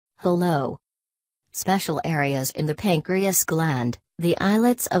Hello. Special areas in the pancreas gland, the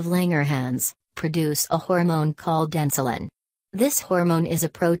islets of Langerhans, produce a hormone called insulin. This hormone is a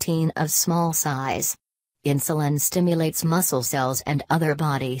protein of small size. Insulin stimulates muscle cells and other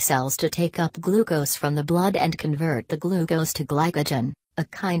body cells to take up glucose from the blood and convert the glucose to glycogen, a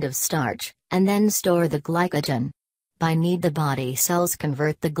kind of starch, and then store the glycogen. By need, the body cells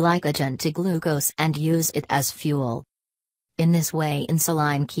convert the glycogen to glucose and use it as fuel. In this way,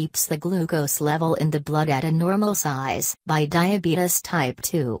 insulin keeps the glucose level in the blood at a normal size. By diabetes type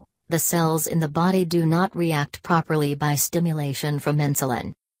 2, the cells in the body do not react properly by stimulation from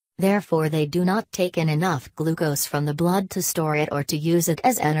insulin. Therefore, they do not take in enough glucose from the blood to store it or to use it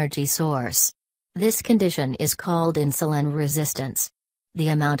as energy source. This condition is called insulin resistance. The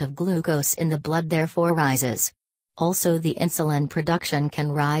amount of glucose in the blood therefore rises. Also, the insulin production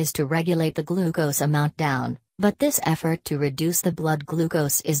can rise to regulate the glucose amount down, but this effort to reduce the blood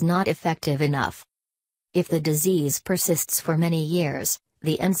glucose is not effective enough. If the disease persists for many years,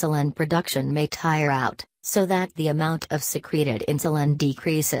 the insulin production may tire out, so that the amount of secreted insulin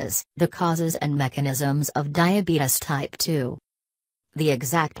decreases. The causes and mechanisms of diabetes type 2. The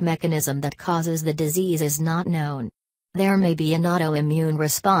exact mechanism that causes the disease is not known. There may be an autoimmune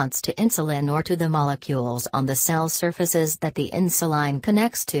response to insulin or to the molecules on the cell surfaces that the insulin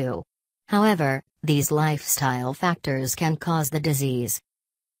connects to. However, these lifestyle factors can cause the disease.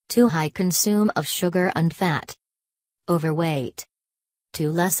 Too high consume of sugar and fat. Overweight.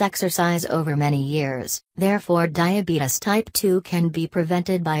 Too less exercise over many years. Therefore, diabetes type 2 can be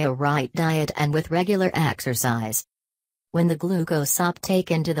prevented by a right diet and with regular exercise. When the glucose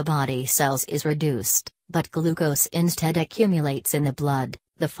uptake into the body cells is reduced, but glucose instead accumulates in the blood,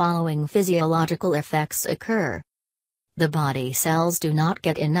 the following physiological effects occur. The body cells do not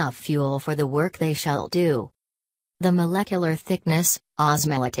get enough fuel for the work they shall do. The molecular thickness,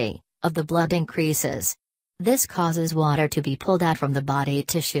 osmolality, of the blood increases. This causes water to be pulled out from the body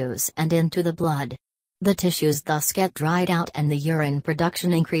tissues and into the blood. The tissues thus get dried out and the urine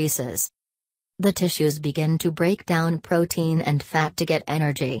production increases. The tissues begin to break down protein and fat to get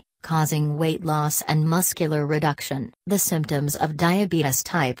energy, causing weight loss and muscular reduction. The symptoms of diabetes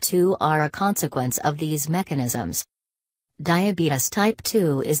type 2 are a consequence of these mechanisms. Diabetes type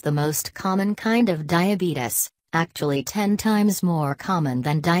 2 is the most common kind of diabetes, actually 10 times more common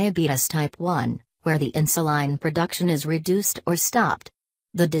than diabetes type 1, where the insulin production is reduced or stopped.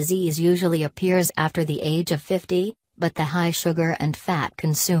 The disease usually appears after the age of 50, but the high sugar and fat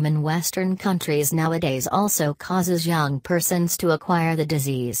consumed in Western countries nowadays also causes young persons to acquire the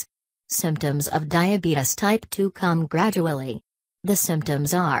disease. Symptoms of diabetes type 2 come gradually. The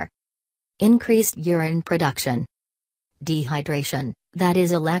symptoms are increased urine production, dehydration, that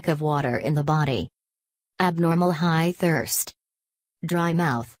is a lack of water in the body, abnormal high thirst, dry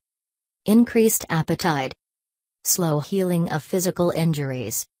mouth, increased appetite, slow healing of physical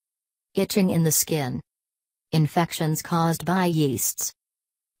injuries, itching in the skin, infections caused by yeasts,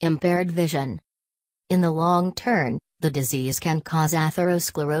 impaired vision. In the long term, the disease can cause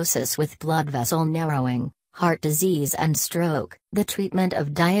atherosclerosis with blood vessel narrowing, heart disease and stroke. The treatment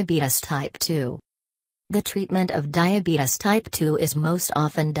of diabetes type 2. The treatment of diabetes type 2 is most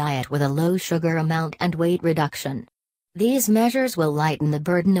often diet with a low sugar amount and weight reduction. These measures will lighten the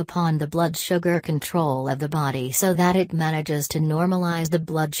burden upon the blood sugar control of the body so that it manages to normalize the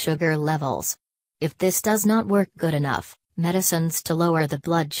blood sugar levels. If this does not work good enough, medicines to lower the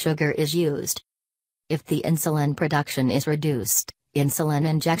blood sugar is used. If the insulin production is reduced, insulin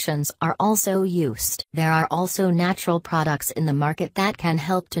injections are also used. There are also natural products in the market that can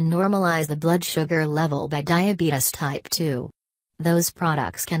help to normalize the blood sugar level by diabetes type 2. Those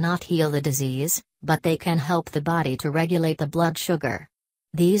products cannot heal the disease, but they can help the body to regulate the blood sugar.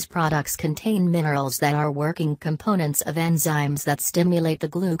 These products contain minerals that are working components of enzymes that stimulate the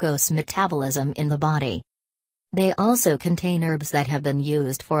glucose metabolism in the body. They also contain herbs that have been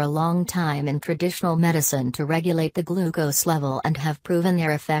used for a long time in traditional medicine to regulate the glucose level and have proven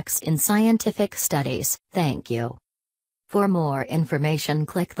their effects in scientific studies. Thank you. For more information,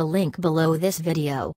 click the link below this video.